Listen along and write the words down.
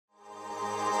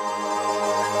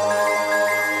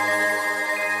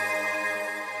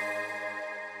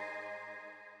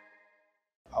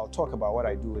talk about what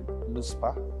I do with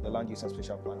LUSPA, the Land Use and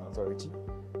Spatial Planning Authority.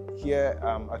 Here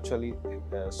I'm actually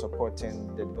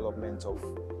supporting the development of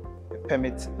a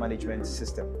permit management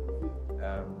system.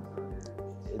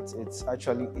 It's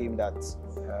actually aimed at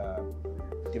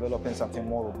developing something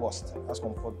more robust as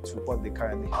compared to what they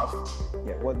currently have.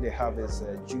 What they have is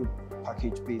a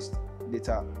geo-package-based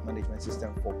data management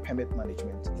system for permit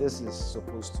management. This is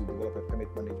supposed to develop a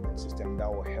permit management system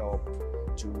that will help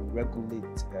to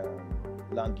regulate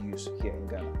land use here in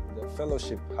Ghana. The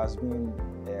fellowship has been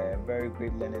a very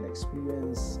great learning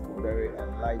experience, very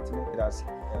enlightening. It has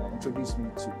introduced me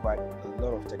to quite a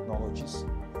lot of technologies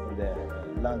in the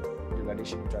land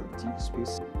degradation neutrality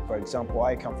space. For example,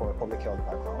 I come from a public health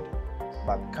background,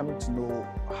 but coming to know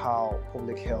how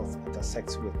public health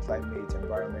intersects with climate,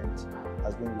 environment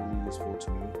has been really useful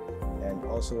to me. And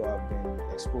also I've been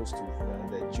exposed to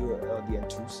the GEO-LDN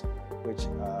tools, which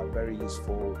are very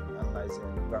useful in analyzing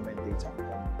environment data,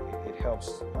 and it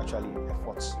helps actually in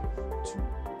efforts to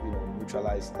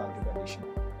neutralize land degradation.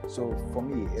 So for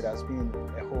me, it has been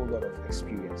a whole lot of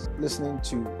experience. Listening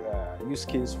to use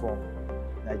case from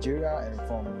Nigeria and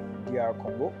from DR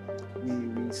Congo,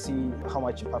 we see how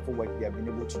much impactful work they have been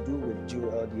able to do with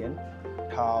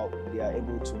GEO-LDN, how they are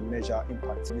able to measure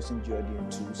impact using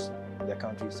GEO-LDN tools in their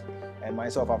countries. And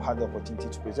myself, I've had the opportunity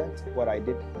to present what I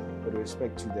did with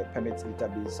respect to the permit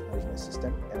database management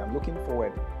system. And I'm looking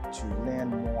forward to learn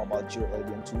more about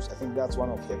GEO-LDN tools. I think that's one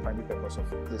of the primary purposes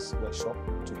of this workshop,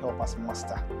 to help us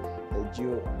master the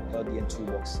GEO-LDN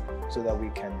toolbox so that we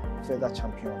can further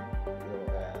champion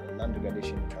land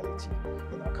degradation neutrality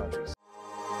in our countries.